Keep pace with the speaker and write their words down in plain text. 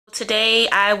Today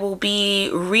I will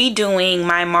be redoing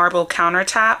my marble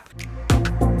countertop.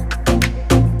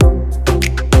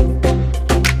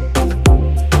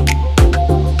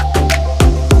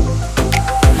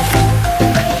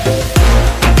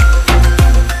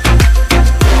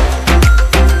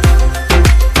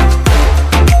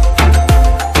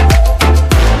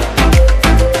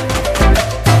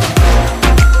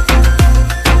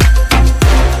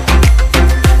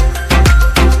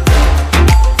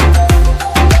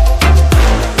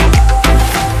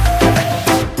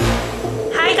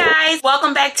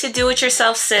 To Do It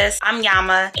Yourself Sis. I'm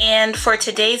Nyamah, and for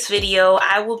today's video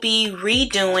I will be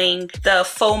redoing the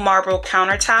faux marble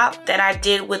countertop that I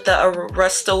did with the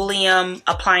Restolium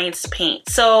Appliance Paint.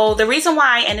 So the reason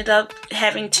why I ended up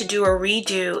having to do a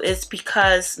redo is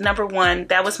because, number one,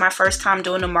 that was my first time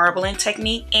doing the marbling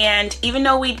technique, and even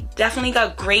though we definitely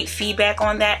got great feedback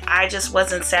on that, I just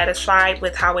wasn't satisfied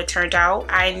with how it turned out.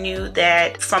 I knew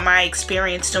that from my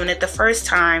experience doing it the first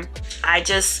time, I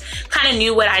just kind of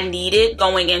knew what I needed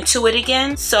going into it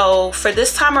again. So for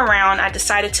this time around, I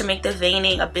decided to make the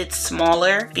veining a bit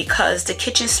smaller because the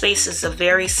kitchen space is a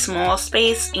very small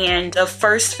space, and the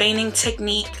first veining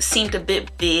technique seemed a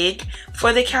bit big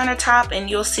for the countertop, and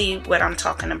you'll see what I'm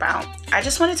talking about. I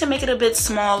just wanted to make it a bit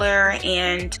smaller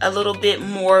and a little bit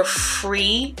more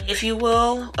free, if you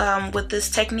will, with this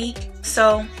technique.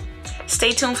 So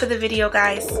stay tuned for the video,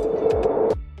 guys.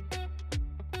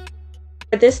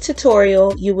 For this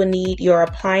tutorial, you will need your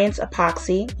appliance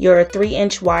epoxy, your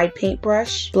 3-inch wide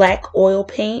paintbrush, black oil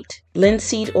paint,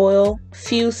 linseed oil,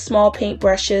 few small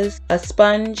paintbrushes, a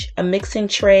sponge, a mixing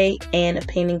tray, and a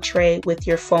painting tray with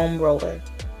your foam roller.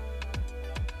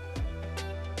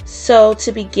 So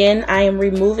to begin, I am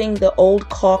removing the old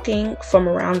caulking from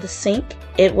around the sink.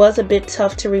 It was a bit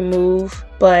tough to remove,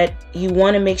 but you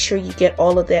want to make sure you get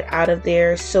all of that out of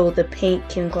there so the paint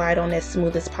can glide on as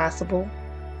smooth as possible.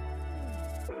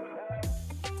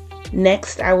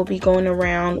 Next, I will be going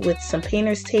around with some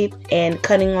painter's tape and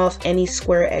cutting off any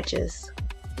square edges.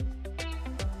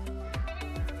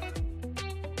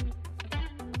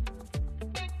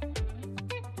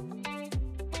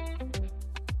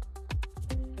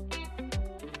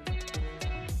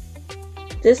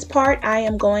 This part I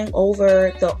am going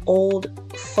over the old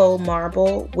faux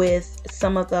marble with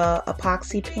some of the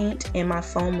epoxy paint in my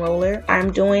foam roller.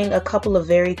 I'm doing a couple of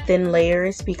very thin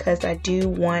layers because I do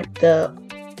want the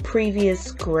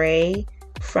previous gray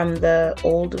from the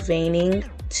old veining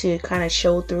to kind of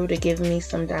show through to give me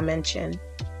some dimension.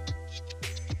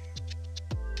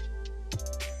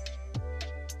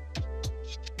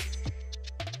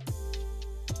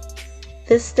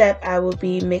 This step I will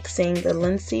be mixing the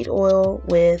linseed oil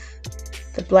with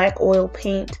the black oil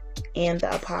paint and the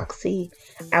epoxy.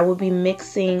 I will be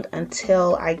mixing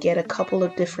until I get a couple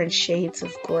of different shades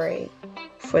of gray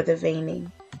for the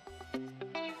veining.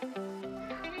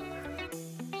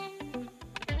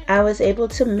 I was able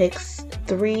to mix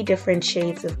 3 different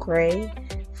shades of gray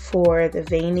for the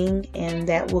veining, and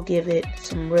that will give it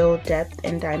some real depth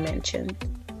and dimension.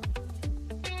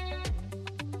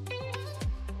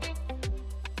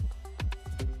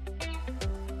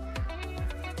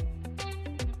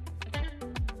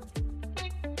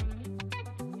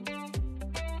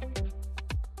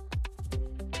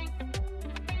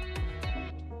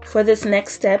 For this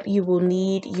next step, you will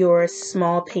need your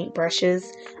small paintbrushes.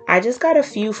 I just got a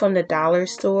few from the dollar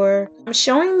store. I'm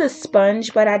showing the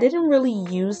sponge, but I didn't really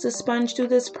use the sponge through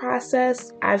this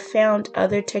process. I've found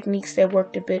other techniques that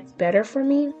worked a bit better for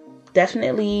me.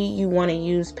 Definitely you want to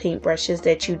use paintbrushes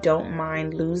that you don't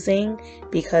mind losing,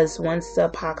 because once the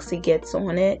epoxy gets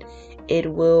on it,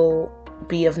 it will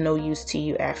be of no use to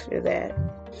you after that.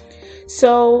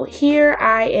 So here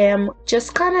I am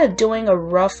just kind of doing a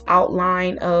rough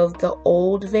outline of the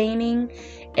old veining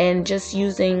and just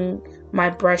using my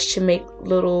brush to make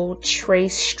little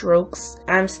trace strokes.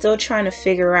 I'm still trying to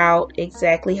figure out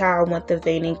exactly how I want the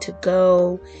veining to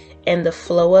go and the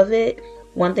flow of it.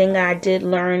 One thing I did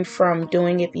learn from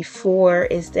doing it before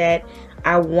is that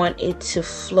I want it to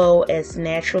flow as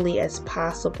naturally as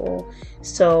possible.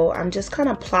 So I'm just kind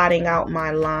of plotting out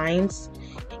my lines,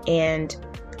 and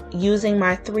using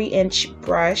my 3-inch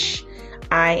brush,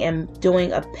 I am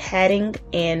doing a patting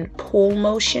and pull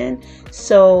motion.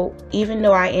 So even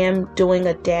though I am doing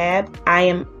a dab, I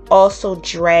am also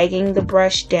dragging the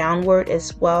brush downward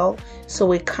as well.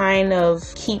 So it kind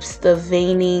of keeps the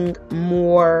veining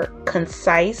more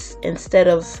concise instead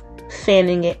of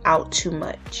fanning it out too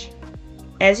much.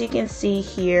 As you can see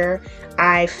here,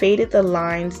 I faded the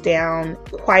lines down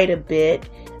quite a bit.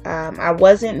 I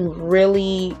wasn't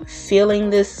really feeling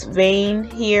this vein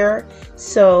here,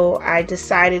 so I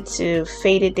decided to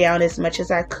fade it down as much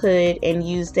as I could and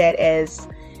use that as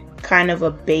kind of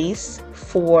a base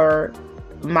for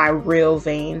my real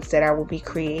veins that I will be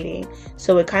creating.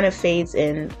 So it kind of fades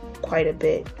in quite a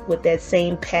bit with that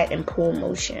same pat and pull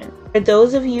motion. For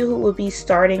those of you who will be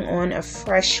starting on a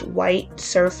fresh white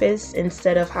surface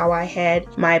instead of how I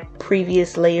had my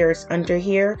previous layers under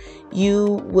here,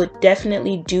 you would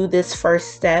definitely do this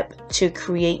first step to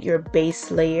create your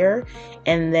base layer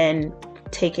and then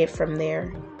take it from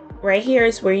there. Right here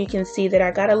is where you can see that I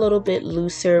got a little bit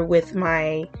looser with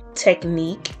my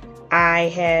technique. I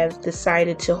have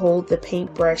decided to hold the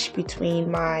paintbrush between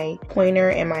my pointer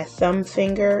and my thumb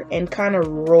finger and kind of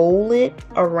roll it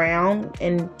around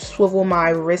and swivel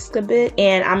my wrist a bit.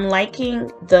 And I'm liking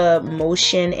the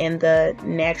motion and the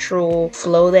natural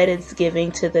flow that it's giving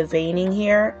to the veining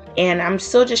here. And I'm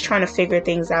still just trying to figure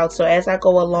things out. So as I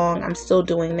go along, I'm still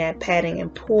doing that patting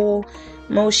and pull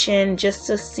motion just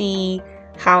to see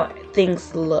how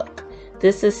things look.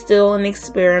 This is still an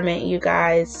experiment, you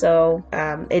guys, so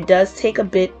it does take a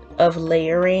bit of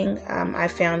layering. I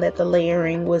found that the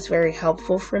layering was very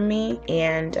helpful for me,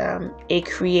 and it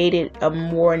created a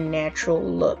more natural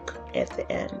look at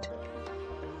the end.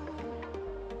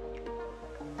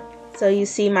 So you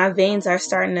see my veins are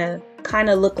starting to kind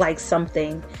of look like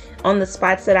something. On the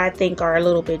spots that I think are a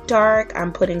little bit dark,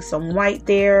 I'm putting some white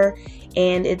there,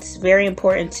 and it's very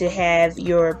important to have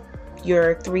your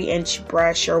 3-inch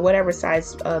brush or whatever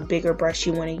size bigger brush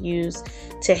you want to use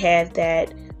to have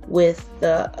that with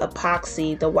the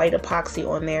epoxy, the white epoxy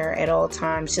on there at all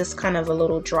times. Just kind of a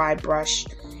little dry brush.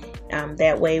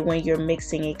 That way when you're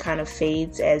mixing, it kind of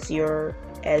fades as you're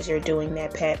doing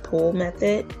that pat pull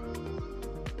method.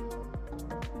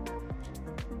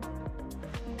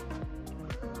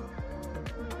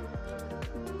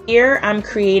 Here I'm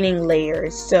creating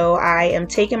layers, so I am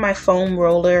taking my foam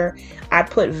roller. I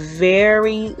put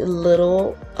very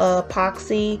little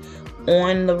epoxy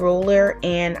on the roller,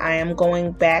 and I am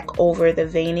going back over the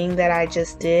veining that I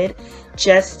just did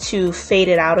just to fade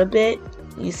it out a bit.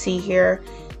 You see here,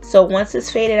 so once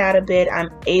it's faded out a bit, I'm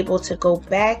able to go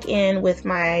back in with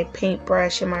my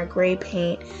paintbrush and my gray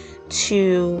paint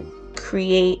to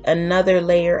create another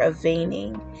layer of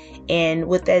veining. And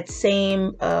with that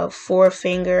same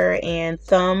forefinger and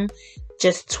thumb,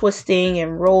 just twisting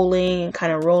and rolling and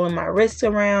kind of rolling my wrist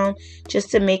around just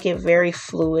to make it very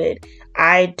fluid.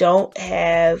 I don't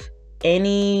have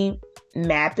any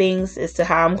mappings as to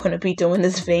how I'm going to be doing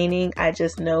this veining. I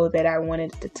just know that I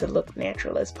wanted it to look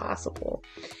natural as possible.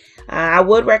 I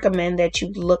would recommend that you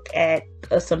look at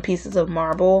some pieces of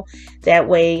marble. That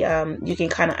way you can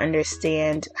kind of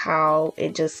understand how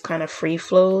it just kind of free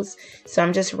flows. So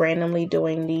I'm just randomly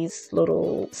doing these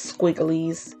little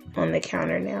squigglies on the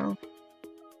counter now.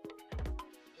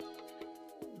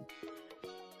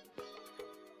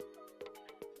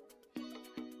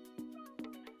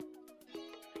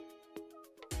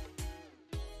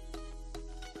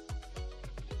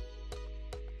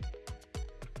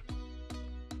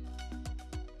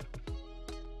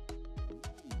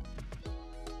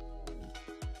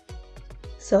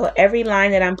 So every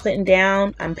line that I'm putting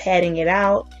down, I'm patting it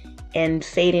out and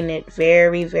fading it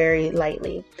very, very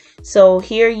lightly. So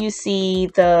here you see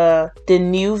the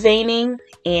new veining,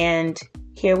 and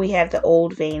here we have the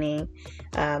old veining.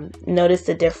 Notice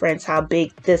the difference, how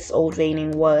big this old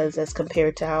veining was as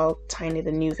compared to how tiny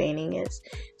the new veining is.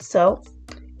 So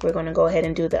we're going to go ahead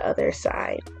and do the other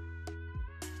side.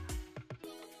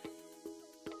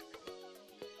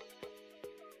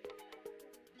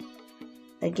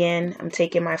 Again, I'm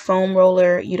taking my foam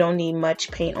roller. You don't need much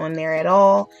paint on there at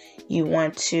all. You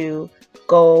want to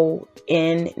go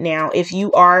in. Now, if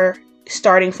you are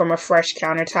starting from a fresh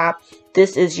countertop,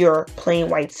 this is your plain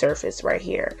white surface right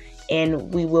here.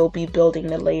 And we will be building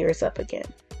the layers up again.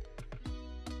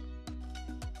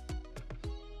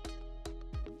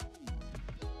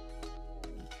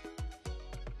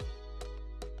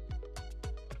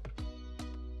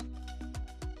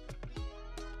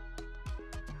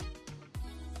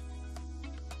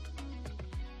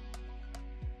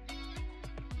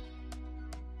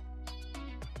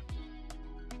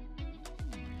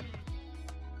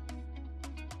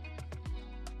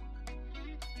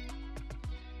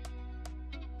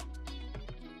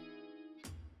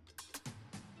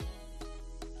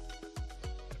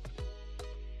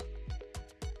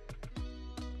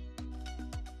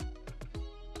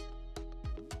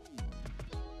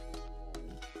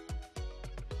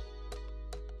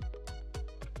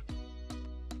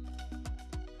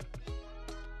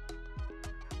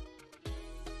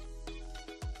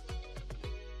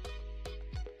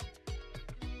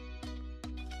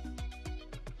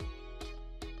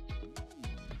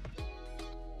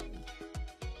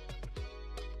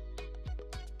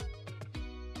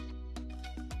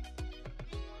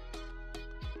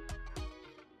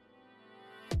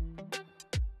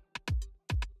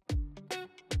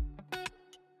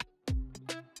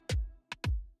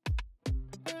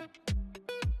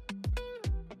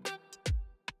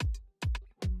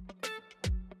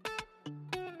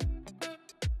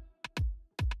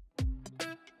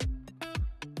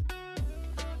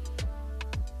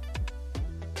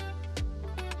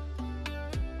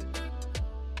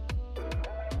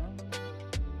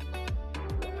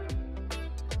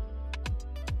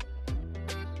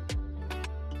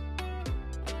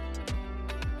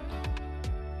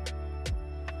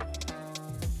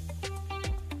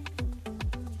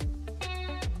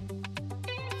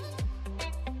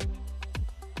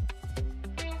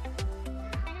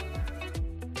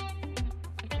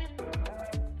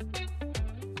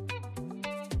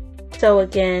 So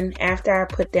again, after I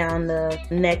put down the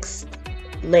next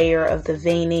layer of the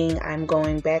veining, I'm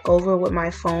going back over with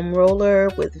my foam roller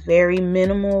with very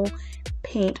minimal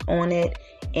paint on it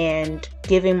and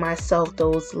giving myself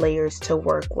those layers to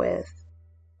work with.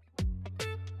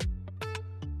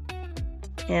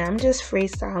 And I'm just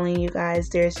freestyling, you guys.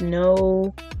 There's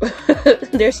no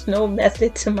there's no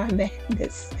method to my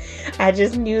madness. I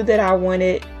just knew that I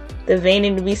wanted the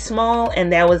veining to be small,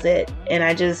 and that was it. And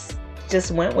I just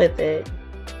went with it.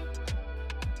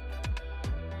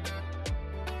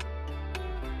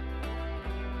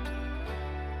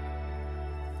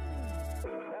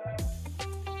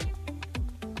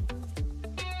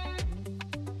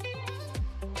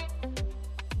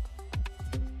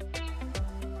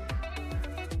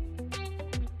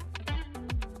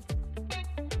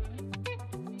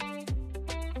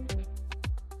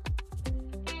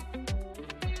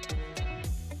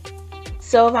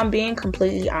 So if I'm being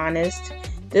completely honest,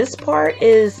 this part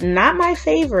is not my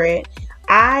favorite.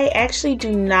 I actually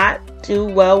do not do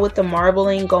well with the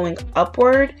marbling going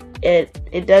upward.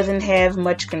 It doesn't have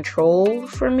much control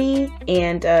for me,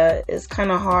 and it's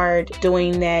kind of hard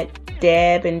doing that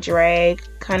dab and drag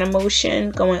kind of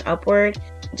motion going upward.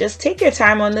 Just take your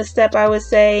time on this step, I would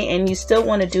say, and you still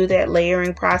want to do that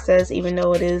layering process even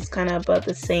though it is kind of above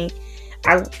the sink.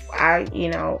 You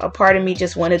know, a part of me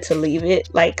just wanted to leave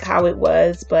it like how it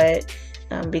was, but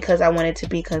because I wanted to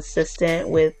be consistent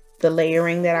with the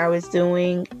layering that I was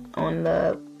doing on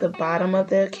the bottom of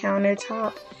the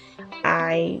countertop,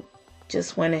 I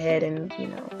just went ahead and, you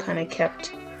know, kind of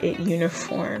kept it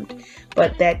uniformed.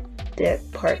 But that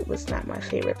part was not my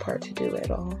favorite part to do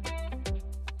at all.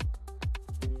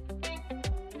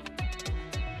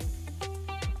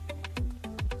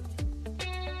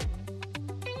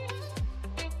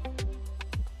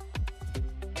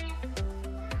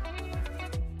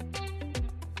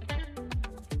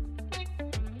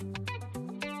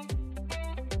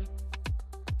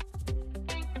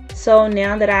 So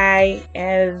now that I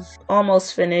have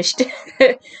almost finished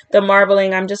the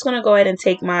marbling, I'm just going to go ahead and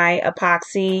take my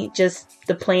epoxy, just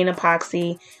the plain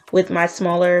epoxy, with my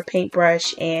smaller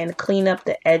paintbrush and clean up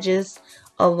the edges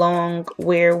along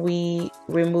where we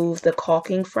removed the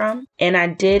caulking from. And I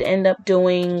did end up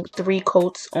doing 3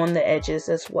 coats on the edges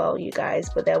as well, you guys,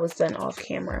 but that was done off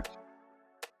camera.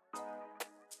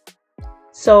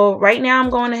 So right now I'm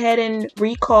going ahead and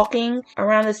re-caulking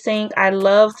around the sink. I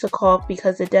love to caulk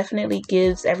because it definitely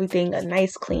gives everything a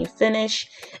nice clean finish.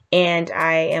 And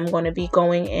I am going to be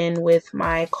going in with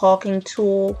my caulking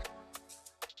tool.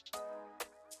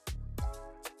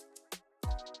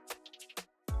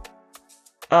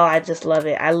 Oh, I just love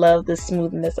it. I love the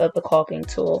smoothness of the caulking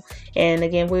tool. And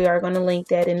again, we are going to link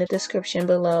that in the description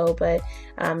below. But,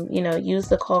 you know, use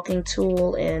the caulking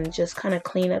tool and just kind of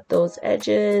clean up those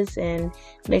edges and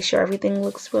make sure everything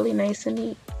looks really nice and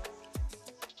neat.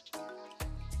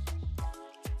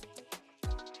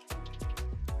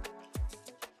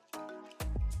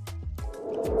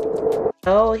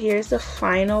 Oh, here's the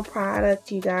final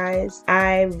product, you guys.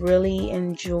 I really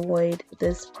enjoyed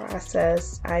this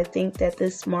process. I think that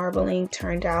this marbling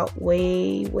turned out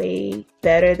way, way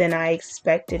better than I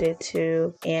expected it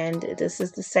to. And this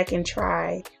is the second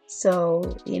try.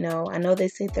 So, you know, I know they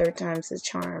say third time's the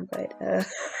charm, but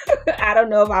I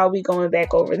don't know if I'll be going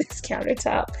back over this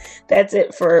countertop. That's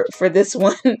it for this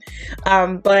one.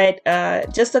 But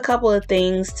just a couple of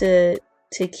things to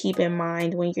keep in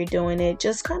mind when you're doing it.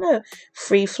 Just kind of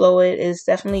free flow it. Is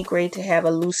definitely great to have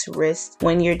a loose wrist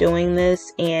when you're doing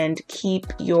this, and keep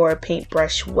your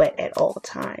paintbrush wet at all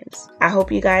times. I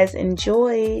hope you guys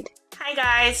enjoyed. Hi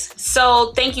guys,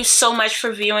 so thank you so much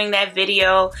for viewing that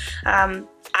video.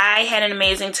 I had an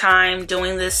amazing time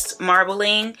doing this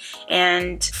marbling,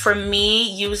 and for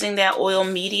me, using that oil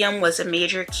medium was a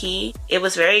major key. It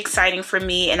was very exciting for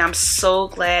me, and I'm so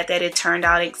glad that it turned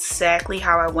out exactly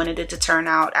how I wanted it to turn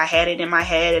out. I had it in my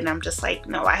head, and I'm just like,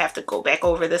 no, I have to go back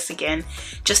over this again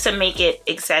just to make it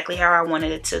exactly how I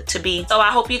wanted it to be. So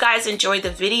I hope you guys enjoyed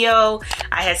the video.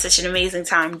 I had such an amazing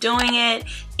time doing it,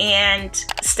 and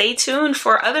stay tuned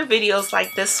for other videos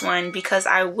like this one, because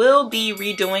I will be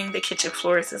redoing the kitchen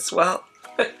floors as well.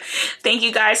 Thank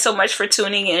you guys so much for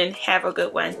tuning in. Have a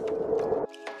good one.